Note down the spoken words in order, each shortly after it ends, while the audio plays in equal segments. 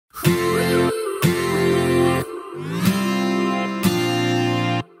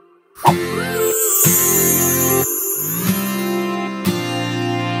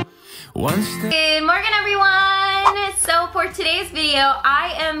Good morning, everyone! So for today's video,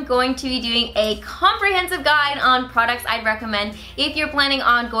 I am going to be doing a comprehensive guide on products I'd recommend if you're planning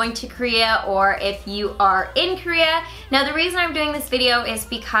on going to Korea or if you are in Korea. Now the reason I'm doing this video is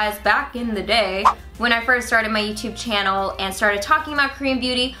because back in the day, when I first started my YouTube channel and started talking about Korean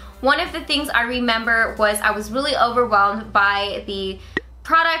beauty, one of the things I remember was I was really overwhelmed by the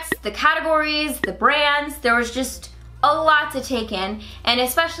products, the categories, the brands. There was just a lot to take in, and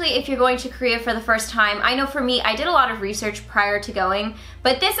especially if you're going to Korea for the first time. I know for me, I did a lot of research prior to going,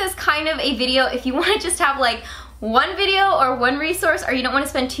 but this is kind of a video if you want to just have like one video or one resource, or you don't want to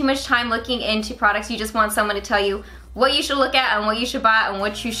spend too much time looking into products, you just want someone to tell you what you should look at and what you should buy and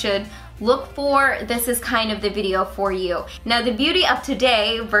what you should look for. This is kind of the video for you. Now the beauty of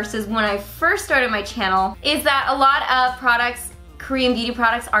today versus when I first started my channel is that a lot of products, Korean beauty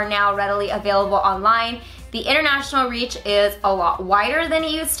products, are now readily available online. The international reach is a lot wider than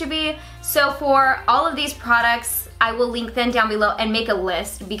it used to be. So for all of these products, I will link them down below and make a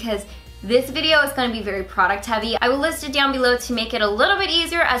list because this video is going to be very product heavy. I will list it down below to make it a little bit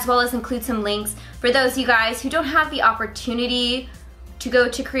easier, as well as include some links for those of you guys who don't have the opportunity to go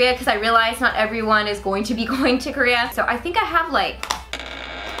to Korea, because I realize not everyone is going to be going to Korea. So I think I have like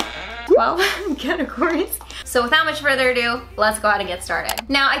 12 categories. So without much further ado, let's go ahead and get started.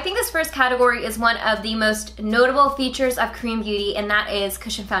 Now, I think this first category is one of the most notable features of Korean beauty, and that is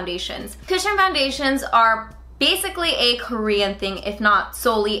cushion foundations. Cushion foundations are basically a Korean thing, if not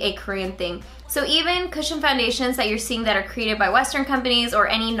solely a Korean thing. So even cushion foundations that you're seeing that are created by Western companies or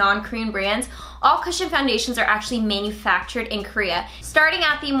any non-Korean brands, all cushion foundations are actually manufactured in Korea. Starting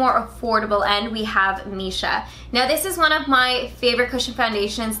at the more affordable end, we have Missha. Now this is one of my favorite cushion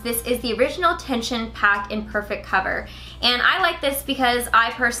foundations. This is the original Tension Pact in Perfect Cover. And I like this because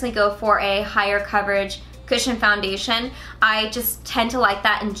I personally go for a higher coverage cushion foundation. I just tend to like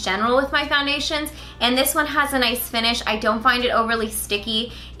that in general with my foundations, and this one has a nice finish. I don't find it overly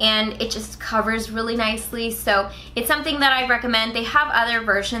sticky, and it just covers really nicely, so it's something that I recommend. They have other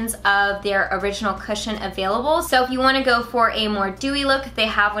versions of their original cushion available, so if you want to go for a more dewy look, they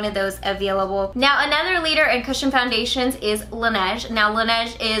have one of those available. Now another leader in cushion foundations is Laneige. Now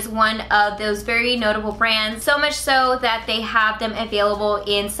Laneige is one of those very notable brands, so much so that they have them available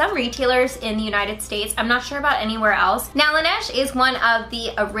in some retailers in the United States. I'm not sure about anywhere else. Now Laneige is one of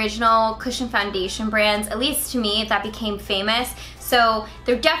the original cushion foundation brands, at least to me, that became famous. So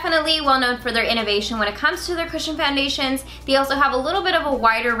they're definitely well known for their innovation when it comes to their cushion foundations. They also have a little bit of a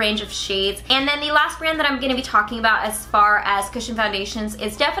wider range of shades. And then the last brand that I'm going to be talking about as far as cushion foundations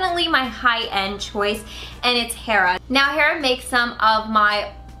is definitely my high-end choice, and it's HERA. Now HERA makes some of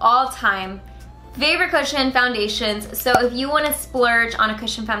my all-time favorite cushion foundations, so if you want to splurge on a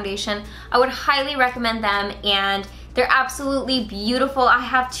cushion foundation, I would highly recommend them, and they're absolutely beautiful. I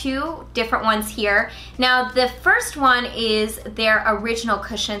have two different ones here. Now the first one is their original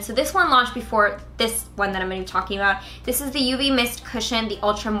cushion. So this one launched before this one that I'm going to be talking about. This is the UV Mist Cushion, the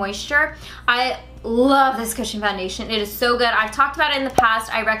Ultra Moisture. I love this cushion foundation. It is so good. I've talked about it in the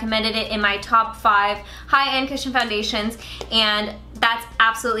past. I recommended it in my top 5 high-end cushion foundations, and that's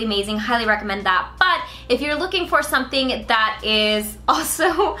absolutely amazing. Highly recommend that. But if you're looking for something that is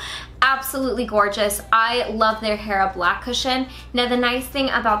also absolutely gorgeous, I love their HERA black cushion. Now the nice thing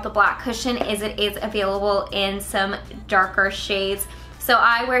about the black cushion is it is available in some darker shades. So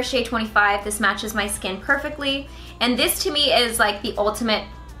I wear shade 25. This matches my skin perfectly, and this to me is like the ultimate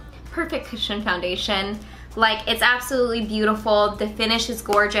perfect cushion foundation. Like, it's absolutely beautiful. The finish is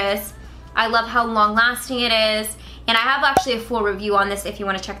gorgeous. I love how long lasting it is, and I have actually a full review on this if you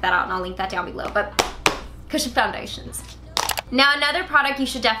want to check that out, and I'll link that down below. But cushion foundations. Now another product you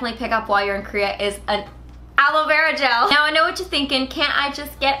should definitely pick up while you're in Korea is an aloe vera gel. Now I know what you're thinking, can't I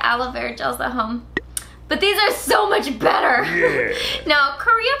just get aloe vera gels at home? But these are so much better. Yeah. Now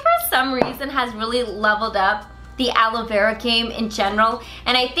Korea for some reason has really leveled up the aloe vera game in general,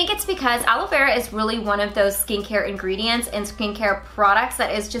 and I think it's because aloe vera is really one of those skincare ingredients and skincare products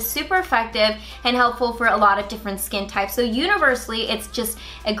that is just super effective and helpful for a lot of different skin types. So universally, it's just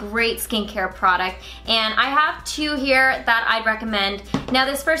a great skincare product, and I have two here that I'd recommend. Now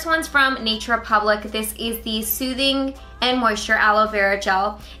this first one's from Nature Republic. This is the Soothing and Moisture Aloe Vera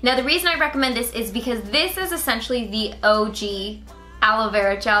Gel. Now the reason I recommend this is because this is essentially the OG aloe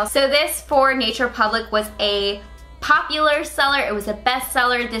vera gel. So this for Nature Republic was a popular seller. It was a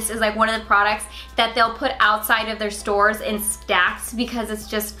bestseller. This is like one of the products that they'll put outside of their stores in stacks because it's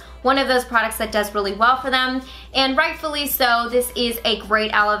just one of those products that does really well for them, and rightfully so. This is a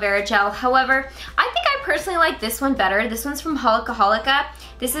great aloe vera gel. However, I think I personally like this one better. This one's from Holika.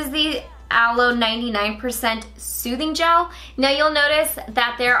 This is the Aloe 99% Soothing Gel. Now you'll notice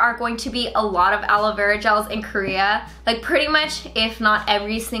that there are going to be a lot of aloe vera gels in Korea. Like pretty much, if not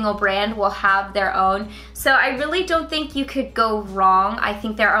every single brand will have their own. So I really don't think you could go wrong. I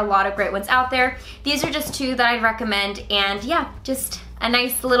think there are a lot of great ones out there. These are just two that I'd recommend, and yeah, just a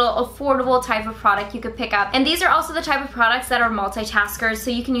nice little affordable type of product you could pick up. And these are also the type of products that are multitaskers, so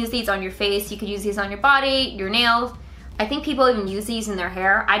you can use these on your face, you could use these on your body, your nails. I think people even use these in their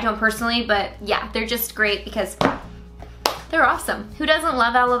hair. I don't personally, but yeah, they're just great because they're awesome. Who doesn't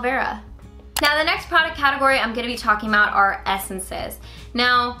love aloe vera? Now the next product category I'm gonna be talking about are essences.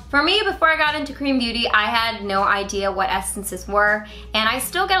 Now, for me, before I got into Korean beauty, I had no idea what essences were, and I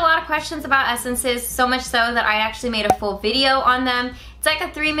still get a lot of questions about essences, so much so that I actually made a full video on them. It's like a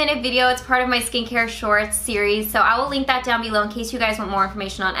 3-minute video. It's part of my skincare shorts series, so I will link that down below in case you guys want more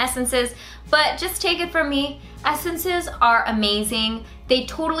information on essences. But just take it from me, essences are amazing. They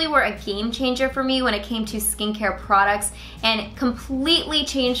totally were a game changer for me when it came to skincare products, and completely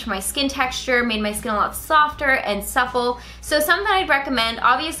changed my skin texture, made my skin a lot softer and supple. So something I'd recommend,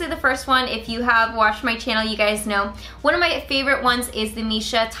 obviously the first one, if you have watched my channel, you guys know, one of my favorite ones is the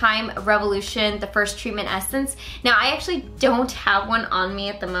Missha Time Revolution, the first treatment essence. Now I actually don't have one on me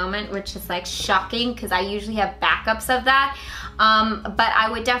at the moment, which is like shocking because I usually have backups of that. But I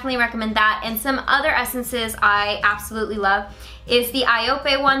would definitely recommend that. And some other essences I absolutely love is the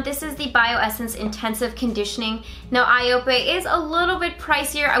Hyatt one. This is the Bio Essence Intensive Conditioning. Now Hyatt is a little bit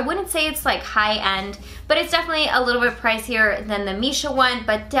pricier. I wouldn't say it's like high end, but it's definitely a little bit pricier than the Missha one,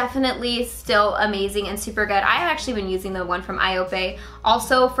 but definitely still amazing and super good. I've actually been using the one from Hyatt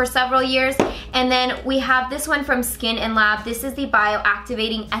also for several years. And then we have this one from Skin and Lab. This is the Bio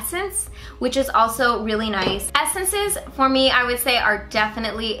Activating Essence, which is also really nice. Essences, for me, I would say are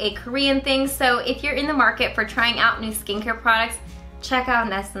definitely a Korean thing. So if you're in the market for trying out new skincare products, check out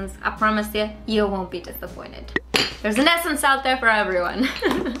an essence. I promise you won't be disappointed. There's an essence out there for everyone.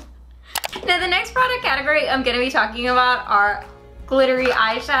 Now the next product category I'm gonna be talking about are glittery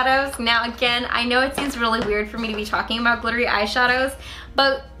eyeshadows. Now again, I know it seems really weird for me to be talking about glittery eyeshadows,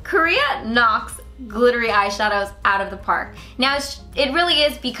 but Korea knocks glittery eyeshadows out of the park. Now it really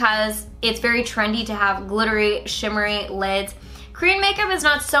is because it's very trendy to have glittery, shimmery lids. Korean makeup is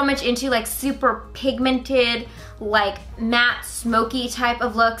not so much into like super pigmented, like matte, smoky type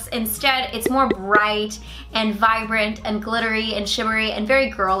of looks. Instead, it's more bright and vibrant and glittery and shimmery and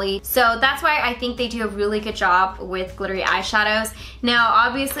very girly. So that's why I think they do a really good job with glittery eyeshadows. Now,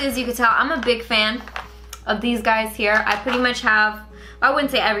 obviously, as you can tell, I'm a big fan of these guys here. I pretty much have, I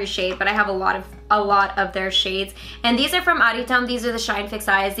wouldn't say every shade, but I have a lot of their shades. And these are from Aritam. These are the Shine Fix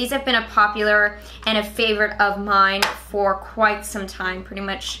Eyes. These have been a popular and a favorite of mine for quite some time, pretty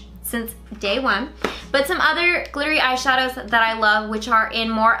much since day one. But some other glittery eyeshadows that I love, which are in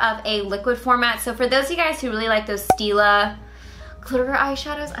more of a liquid format. So for those of you guys who really like those Stila glitter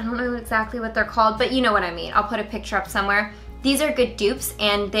eyeshadows, I don't know exactly what they're called, but you know what I mean. I'll put a picture up somewhere. These are good dupes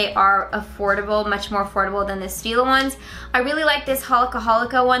and they are affordable, much more affordable than the Stila ones. I really like this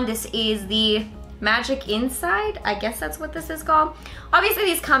Holika one. This is the Magic Inside, I guess that's what this is called. Obviously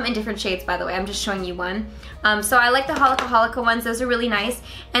these come in different shades, by the way. I'm just showing you one. So I like the Holika ones. Those are really nice.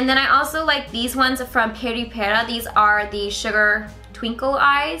 And then I also like these ones from Pore. These are the Sugar Twinkle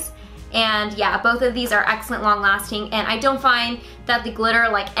Eyes. And yeah, both of these are excellent, long lasting, and I don't find that the glitter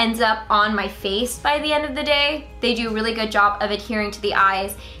like ends up on my face by the end of the day. They do a really good job of adhering to the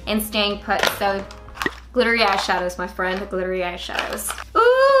eyes and staying put. So glittery eyeshadows, my friend, glittery eyeshadows.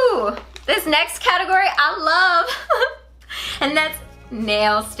 Ooh, this next category I love, and that's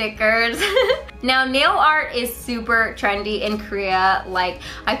nail stickers. Now nail art is super trendy in Korea. Like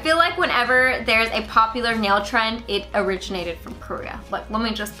I feel like whenever there's a popular nail trend, it originated from Korea. Like let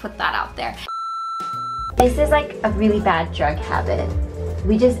me just put that out there. This is like a really bad drug habit.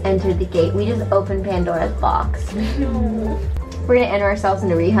 We just entered the gate. We just opened Pandora's box. We're gonna enter ourselves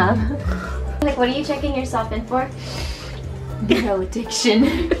into rehab. Like what are you checking yourself in for? No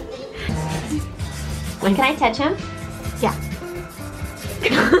addiction. Can I touch him? Yeah.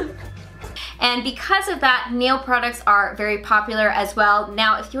 And because of that, nail products are very popular as well.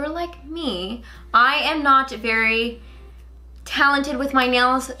 Now, if you're like me, I am not very talented with my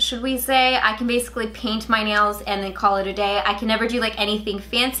nails, should we say. I can basically paint my nails and then call it a day. I can never do like anything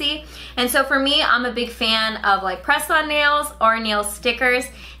fancy. And so for me, I'm a big fan of like press-on nails or nail stickers.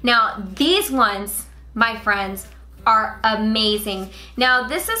 Now, these ones, my friends, are amazing. Now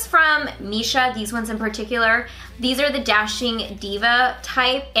this is from Missha, these ones in particular. These are the Dashing Diva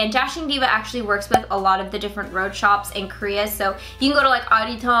type, and Dashing Diva actually works with a lot of the different road shops in Korea. So you can go to like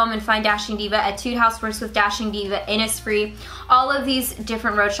Aritom and find Dashing Diva. Etude House works with Dashing Diva, Innisfree, all of these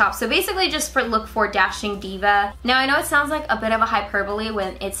different road shops. So basically just look for Dashing Diva. Now I know it sounds like a bit of a hyperbole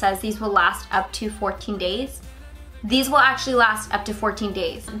when it says these will last up to 14 days. These will actually last up to 14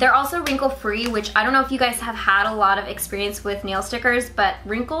 days. They're also wrinkle free, which I don't know if you guys have had a lot of experience with nail stickers, but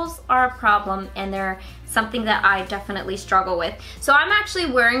wrinkles are a problem and they're something that I definitely struggle with. So I'm actually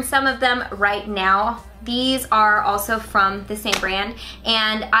wearing some of them right now. These are also from the same brand,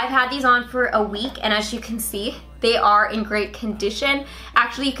 and I've had these on for a week, and as you can see, they are in great condition.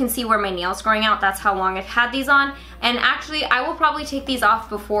 Actually, you can see where my nail's growing out. That's how long I've had these on. And actually, I will probably take these off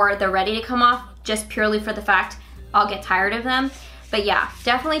before they're ready to come off, just purely for the fact I'll get tired of them. But yeah,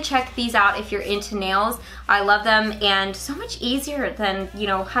 definitely check these out if you're into nails. I love them, and so much easier than, you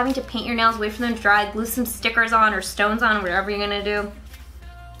know, having to paint your nails, wait for them to dry, glue some stickers on or stones on, whatever you're gonna do.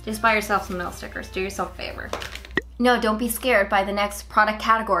 Just buy yourself some nail stickers, do yourself a favor. No, don't be scared by the next product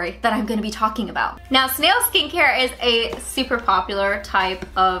category that I'm gonna be talking about. Now, snail skincare is a super popular type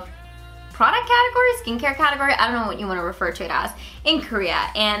of product category, skincare category, I don't know what you want to refer to it as, in Korea,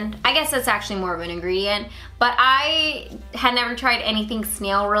 and I guess it's actually more of an ingredient, but I had never tried anything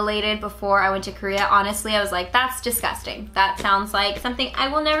snail related before I went to Korea. Honestly, I was like, that's disgusting. That sounds like something I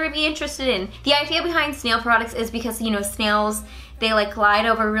will never be interested in. The idea behind snail products is because, you know, snails, they like glide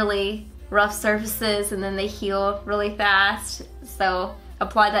over really rough surfaces and then they heal really fast, so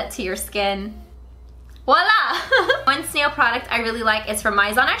apply that to your skin. Voila! One snail product I really like is from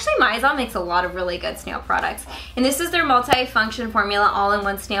Mizon. Actually, Mizon makes a lot of really good snail products. And this is their multi-function formula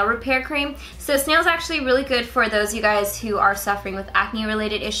all-in-one snail repair cream. So snail's actually really good for those of you guys who are suffering with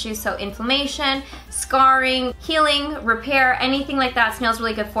acne-related issues. So inflammation, scarring, healing, repair, anything like that, snail's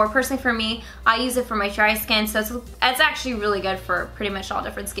really good for. Personally for me, I use it for my dry skin. So it's actually really good for pretty much all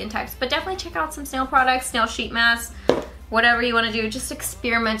different skin types. But definitely check out some snail products, snail sheet masks, whatever you want to do, just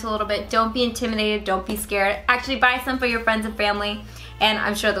experiment a little bit. Don't be intimidated, don't be scared. Actually buy some for your friends and family, and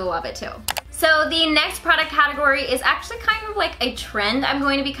I'm sure they'll love it too. So the next product category is actually kind of like a trend I'm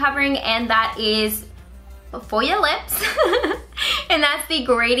going to be covering, and that is for your lips. And that's the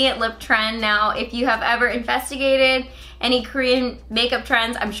gradient lip trend. Now, if you have ever investigated any Korean makeup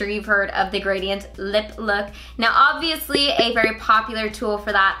trends, I'm sure you've heard of the gradient lip look. Now, obviously, a very popular tool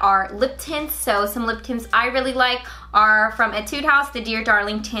for that are lip tints. So some lip tints I really like are from Etude House. The Dear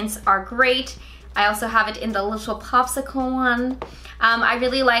Darling tints are great. I also have it in the little popsicle one. I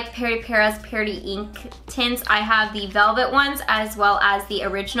really like Pera's Party Ink tints. I have the velvet ones as well as the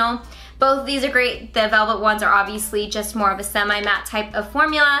original. Both of these are great. The velvet ones are obviously just more of a semi-matte type of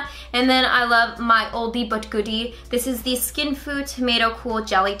formula. And then I love my oldie but goodie. This is the Skin Food Tomato Cool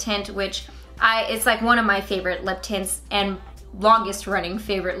Jelly Tint, which it's like one of my favorite lip tints and longest running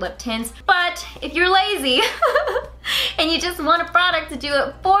favorite lip tints. But if you're lazy and you just want a product to do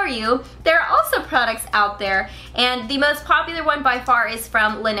it for you, there are also products out there. And the most popular one by far is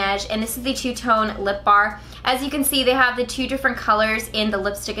from Laneige, and this is the two-tone lip bar. As you can see, they have the two different colors in the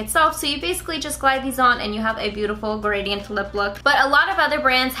lipstick itself, so you basically just glide these on and you have a beautiful gradient lip look. But a lot of other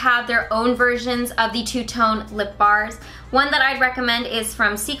brands have their own versions of the two-tone lip bars. One that I'd recommend is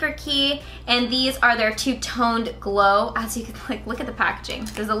from Secret Key, and these are their two-toned glow. As you can like look at the packaging.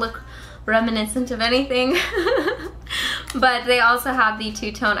 Does it look reminiscent of anything? But they also have the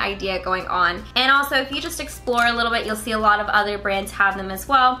two-tone idea going on. And also, if you just explore a little bit, you'll see a lot of other brands have them as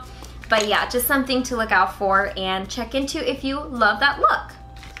well. But yeah, just something to look out for and check into if you love that look.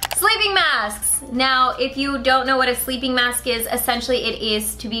 Sleeping masks. Now, if you don't know what a sleeping mask is, essentially it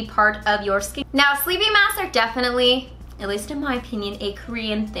is to be part of your skin. Now, sleeping masks are definitely, at least in my opinion, a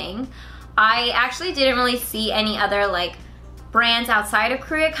Korean thing. I actually didn't really see any other like brands outside of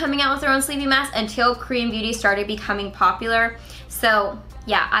Korea coming out with their own sleeping masks until Korean beauty started becoming popular. So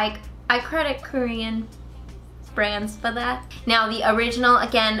yeah, I credit Korean brands for that. Now, the original,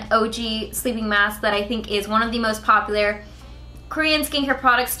 again, OG sleeping mask that I think is one of the most popular Korean skincare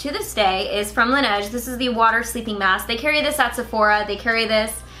products to this day is from Laneige. This is the water sleeping mask. They carry this at Sephora. They carry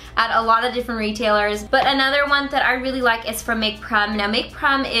this at a lot of different retailers. But another one that I really like is from Make Prem. Now, Make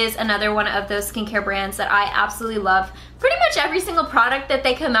Prem is another one of those skincare brands that I absolutely love. Pretty much every single product that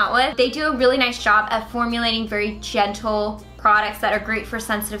they come out with, they do a really nice job at formulating very gentle products that are great for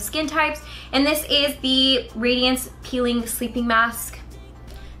sensitive skin types. And this is the Radiance Peeling Sleeping Mask.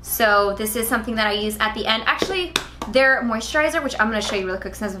 So this is something that I use at the end. Actually, their moisturizer, which I'm gonna show you really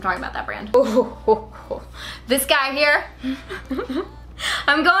quick since I'm talking about that brand. This guy here.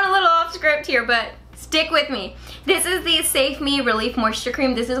 I'm going a little off script here, but Stick with me. This is the Save Me Relief Moisture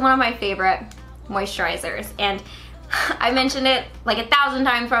Cream. This is one of my favorite moisturizers, and I mentioned it like 1,000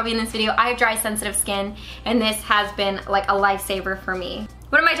 times probably in this video. I have dry sensitive skin, and this has been like a lifesaver for me.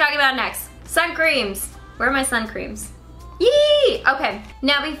 What am I talking about next? Sun creams. Where are my sun creams? Yee! Okay,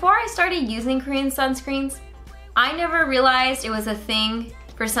 now before I started using Korean sunscreens, I never realized it was a thing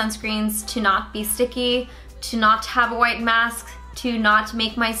for sunscreens to not be sticky, to not have a white mask, to not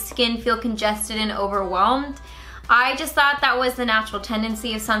make my skin feel congested and overwhelmed. I just thought that was the natural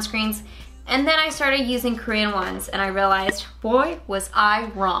tendency of sunscreens. And then I started using Korean ones and I realized, boy, was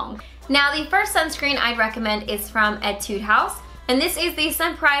I wrong. Now the first sunscreen I'd recommend is from Etude House. And this is the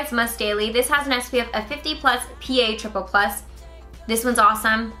Sunprise Must Daily. This has an SPF of 50 plus PA triple plus. This one's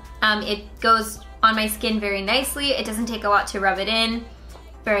awesome. It goes on my skin very nicely. It doesn't take a lot to rub it in.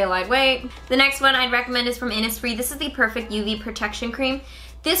 Very lightweight. The next one I'd recommend is from Innisfree. This is the Perfect UV Protection Cream.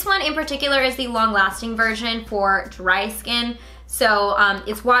 This one in particular is the long-lasting version for dry skin. So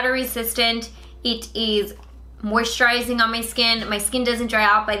it's water resistant, it is moisturizing on my skin. My skin doesn't dry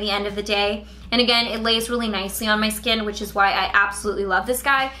out by the end of the day. And again, it lays really nicely on my skin, which is why I absolutely love this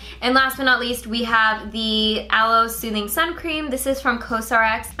guy. And last but not least, we have the Aloe Soothing Sun Cream. This is from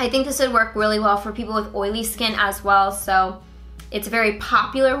COSRX. I think this would work really well for people with oily skin as well. So it's a very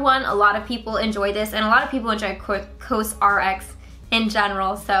popular one. A lot of people enjoy this, and a lot of people enjoy COSRX in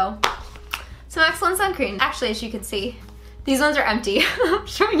general. So some excellent sun cream. Actually, as you can see, these ones are empty. I'm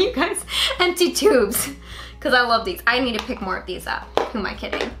showing you guys empty tubes because I love these. I need to pick more of these up. Who am I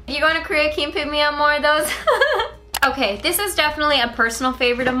kidding? If you're going to Korea, can you pick me up more of those? Okay, this is definitely a personal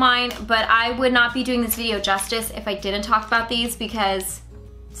favorite of mine, but I would not be doing this video justice if I didn't talk about these, because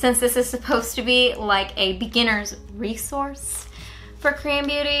since this is supposed to be like a beginner's resource for Korean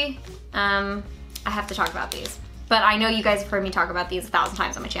beauty, I have to talk about these. But I know you guys have heard me talk about these 1,000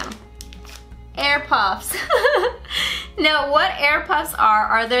 times on my channel. Air puffs. Now, what air puffs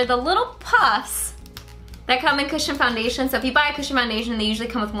are they're the little puffs that come in cushion foundation. So if you buy a cushion foundation, they usually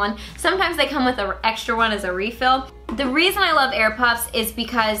come with one. Sometimes they come with an extra one as a refill. The reason I love air puffs is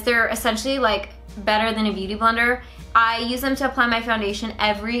because they're essentially like better than a beauty blender. I use them to apply my foundation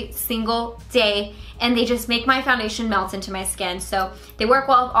every single day, and they just make my foundation melt into my skin. So they work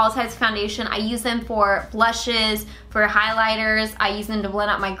well with all types of foundation. I use them for blushes, for highlighters. I use them to blend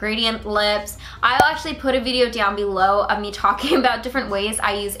out my gradient lips. I'll actually put a video down below of me talking about different ways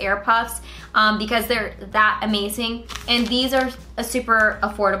I use air puffs because they're that amazing. And these are super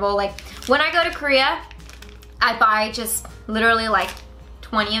affordable. Like when I go to Korea, I buy just literally like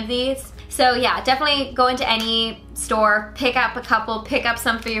 20 of these. So yeah, definitely go into any store, pick up a couple, pick up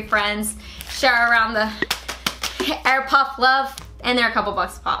some for your friends, share around the air puff love, and they're a couple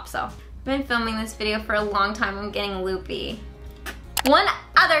bucks a pop. So I've been filming this video for a long time. I'm getting loopy. One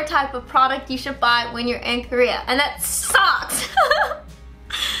other type of product you should buy when you're in Korea, and that's socks.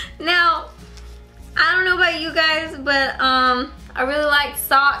 Now, I don't know about you guys, but I really like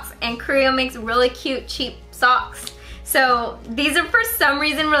socks, and Korea makes really cute, cheap socks. So these are for some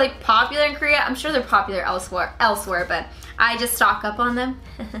reason really popular in Korea. I'm sure they're popular elsewhere, but I just stock up on them.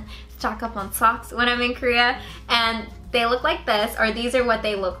 Stock up on socks when I'm in Korea, and they look like this, or these are what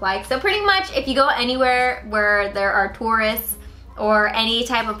they look like. So pretty much if you go anywhere where there are tourists or any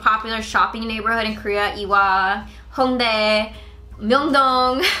type of popular shopping neighborhood in Korea, Iwa, Hongdae,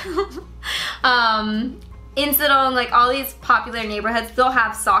 Myeongdong, Insadong, like all these popular neighborhoods, they'll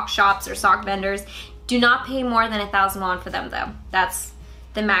have sock shops or sock vendors. Do not pay more than 1,000 won for them though. That's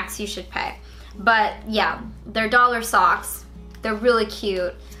the max you should pay. But yeah, they're dollar socks. They're really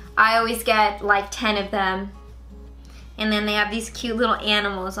cute. I always get like 10 of them. And then they have these cute little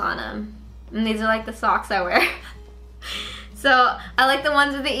animals on them. And these are like the socks I wear. So I like the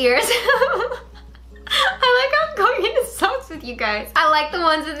ones with the ears. I like how I'm going into socks with you guys. I like the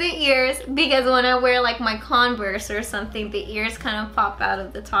ones with the ears because when I wear like my Converse or something, the ears kind of pop out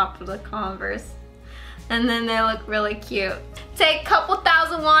of the top of the Converse. And then they look really cute. Take a couple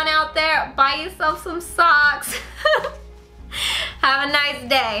 1,000 won out there, buy yourself some socks. Have a nice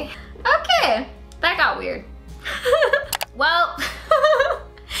day. Okay, that got weird. Well,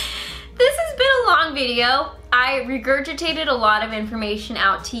 this has been a long video. I regurgitated a lot of information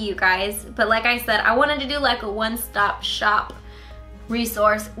out to you guys, but like I said, I wanted to do like a one-stop shop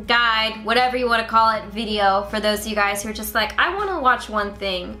resource, guide, whatever you want to call it, video for those of you guys who are just like, I want to watch one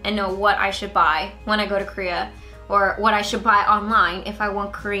thing and know what I should buy when I go to Korea, or what I should buy online if I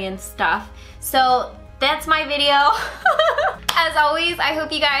want Korean stuff. So that's my video. As always, I hope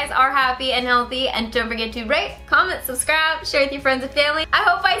you guys are happy and healthy, and don't forget to rate, comment, subscribe, share with your friends and family. I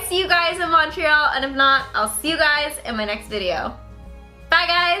hope I see you guys in Montreal, and if not, I'll see you guys in my next video. Bye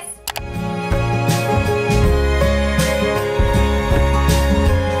guys!